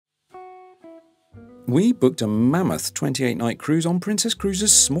We booked a mammoth 28-night cruise on Princess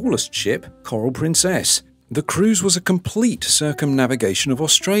Cruises' smallest ship, Coral Princess. The cruise was a complete circumnavigation of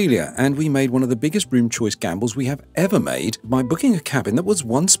Australia, and we made one of the biggest room choice gambles we have ever made by booking a cabin that was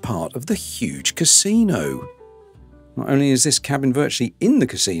once part of the huge casino. Not only is this cabin virtually in the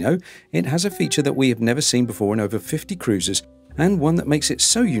casino, it has a feature that we have never seen before in over 50 cruises, and one that makes it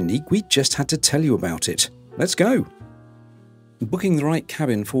so unique we just had to tell you about it. Let's go! Booking the right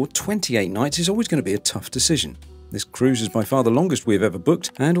cabin for 28 nights is always going to be a tough decision. This cruise is by far the longest we have ever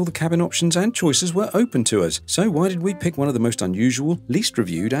booked, and all the cabin options and choices were open to us. So why did we pick one of the most unusual, least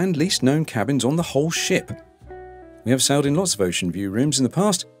reviewed and least known cabins on the whole ship? We have sailed in lots of ocean view rooms in the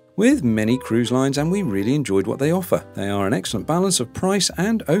past with many cruise lines, and we really enjoyed what they offer. They are an excellent balance of price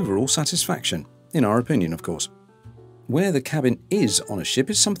and overall satisfaction, in our opinion of course. Where the cabin is on a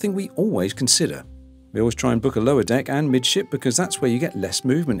ship is something we always consider. We always try and book a lower deck and midship because that's where you get less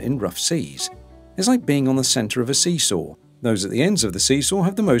movement in rough seas. It's like being on the centre of a seesaw. Those at the ends of the seesaw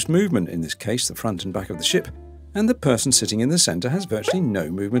have the most movement, in this case the front and back of the ship, and the person sitting in the centre has virtually no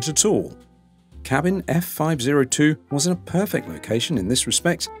movement at all. Cabin F502 was in a perfect location in this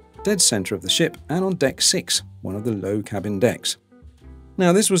respect, dead centre of the ship and on deck 6, one of the low cabin decks.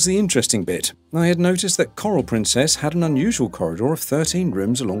 Now this was the interesting bit. I had noticed that Coral Princess had an unusual corridor of 13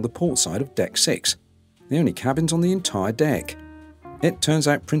 rooms along the port side of deck 6. The only cabins on the entire deck. It turns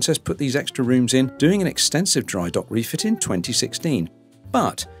out Princess put these extra rooms in doing an extensive dry dock refit in 2016.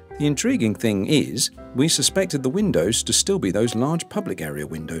 But the intriguing thing is, we suspected the windows to still be those large public area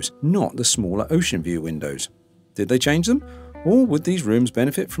windows, not the smaller ocean view windows. Did they change them? Or would these rooms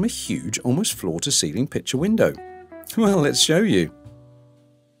benefit from a huge, almost floor-to-ceiling picture window? Well, let's show you.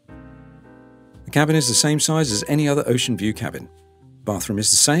 The cabin is the same size as any other ocean view cabin. Bathroom is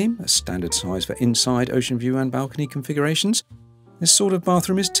the same, a standard size for inside ocean view and balcony configurations. This sort of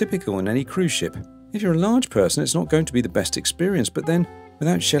bathroom is typical in any cruise ship. If you're a large person, it's not going to be the best experience, but then,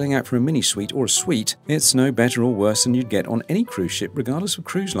 without shelling out for a mini suite or a suite, it's no better or worse than you'd get on any cruise ship regardless of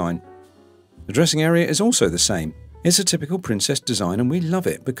cruise line. The dressing area is also the same. It's a typical Princess design and we love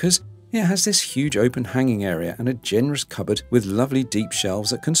it because it has this huge open hanging area and a generous cupboard with lovely deep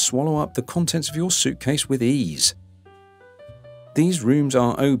shelves that can swallow up the contents of your suitcase with ease. These rooms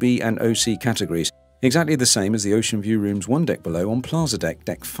are OB and OC categories, exactly the same as the Ocean View rooms one deck below on Plaza Deck,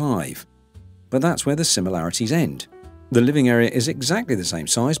 Deck 5. But that's where the similarities end. The living area is exactly the same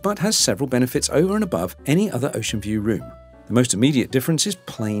size but has several benefits over and above any other Ocean View room. The most immediate difference is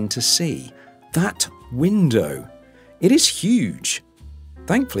plain to see. That window. It is huge.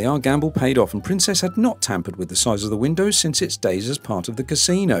 Thankfully our gamble paid off and Princess had not tampered with the size of the windows since its days as part of the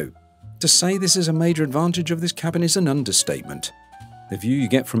casino. To say this is a major advantage of this cabin is an understatement. The view you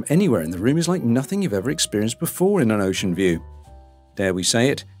get from anywhere in the room is like nothing you've ever experienced before in an ocean view. Dare we say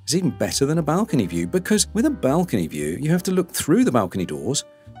it, is even better than a balcony view because with a balcony view you have to look through the balcony doors,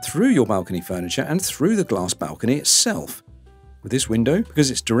 through your balcony furniture and through the glass balcony itself. With this window, because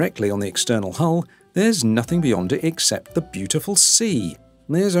it's directly on the external hull, there's nothing beyond it except the beautiful sea.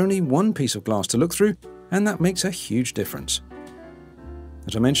 There's only one piece of glass to look through and that makes a huge difference.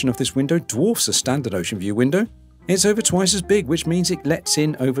 The dimension of this window dwarfs a standard ocean view window. It's over twice as big, which means it lets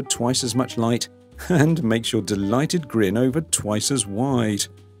in over twice as much light and makes your delighted grin over twice as wide.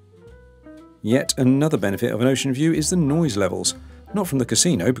 Yet another benefit of an ocean view is the noise levels. Not from the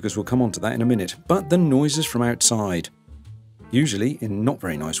casino, because we'll come on to that in a minute, but the noises from outside. Usually, in not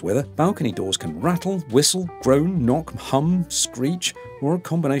very nice weather, balcony doors can rattle, whistle, groan, knock, hum, screech, or a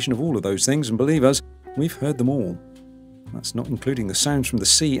combination of all of those things, and believe us, we've heard them all. That's not including the sounds from the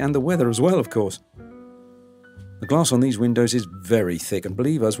sea and the weather as well, of course. The glass on these windows is very thick, and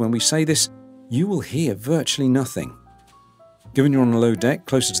believe us when we say this, you will hear virtually nothing. Given you're on a low deck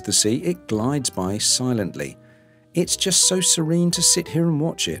closer to the sea, it glides by silently. It's just so serene to sit here and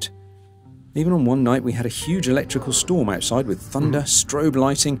watch it. Even on one night we had a huge electrical storm outside with thunder, strobe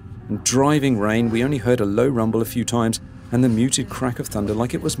lighting and driving rain. We only heard a low rumble a few times and the muted crack of thunder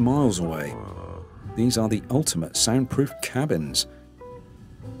like it was miles away. These are the ultimate soundproof cabins.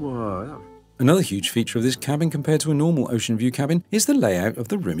 Whoa. Another huge feature of this cabin compared to a normal ocean view cabin is the layout of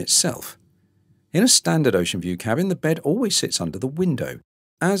the room itself. In a standard ocean view cabin, the bed always sits under the window.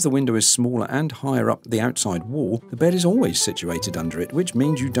 As the window is smaller and higher up the outside wall, the bed is always situated under it, which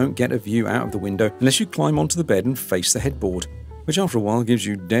means you don't get a view out of the window unless you climb onto the bed and face the headboard, which after a while gives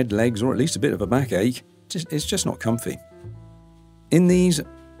you dead legs or at least a bit of a backache. It's just not comfy. In these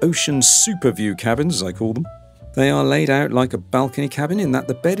ocean super view cabins, as I call them, they are laid out like a balcony cabin in that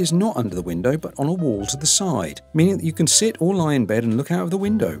the bed is not under the window but on a wall to the side, meaning that you can sit or lie in bed and look out of the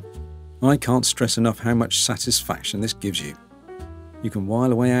window. I can't stress enough how much satisfaction this gives you. You can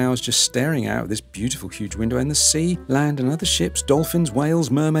while away hours just staring out of this beautiful huge window, and the sea, land and other ships, dolphins,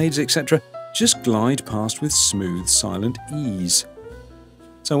 whales, mermaids, etc. just glide past with smooth, silent ease.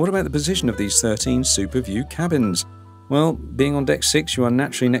 So what about the position of these 13 super view cabins? Well, being on deck 6, you are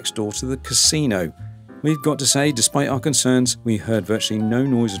naturally next door to the casino. We've got to say, despite our concerns, we heard virtually no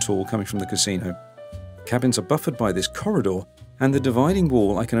noise at all coming from the casino. Cabins are buffered by this corridor, and the dividing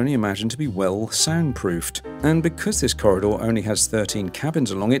wall I can only imagine to be well soundproofed. And because this corridor only has 13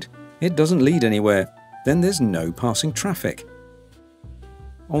 cabins along it, it doesn't lead anywhere. Then there's no passing traffic.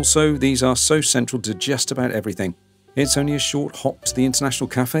 Also, these are so central to just about everything. It's only a short hop to the International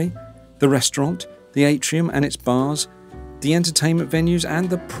Cafe, the restaurant, the atrium and its bars, the entertainment venues and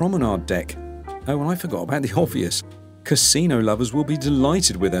the promenade deck. Oh, and I forgot about the obvious. Casino lovers will be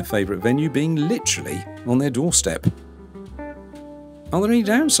delighted with their favourite venue being literally on their doorstep. Are there any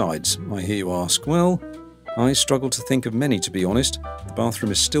downsides, I hear you ask? Well, I struggle to think of many, to be honest. The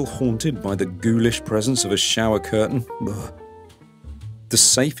bathroom is still haunted by the ghoulish presence of a shower curtain. Ugh. The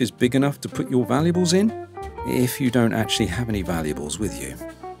safe is big enough to put your valuables in, if you don't actually have any valuables with you.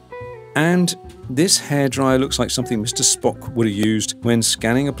 And this hairdryer looks like something Mr. Spock would have used when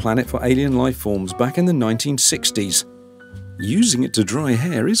scanning a planet for alien life forms back in the 1960s. Using it to dry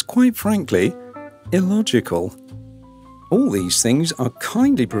hair is, quite frankly, illogical. All these things are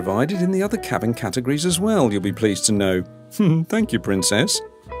kindly provided in the other cabin categories as well, you'll be pleased to know. Thank you, Princess.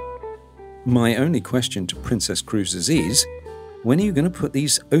 My only question to Princess Cruises is, when are you going to put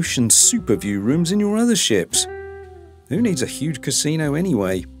these ocean super view rooms in your other ships? Who needs a huge casino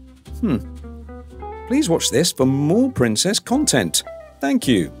anyway? Please watch this for more Princess content. Thank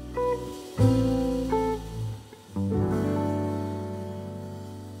you.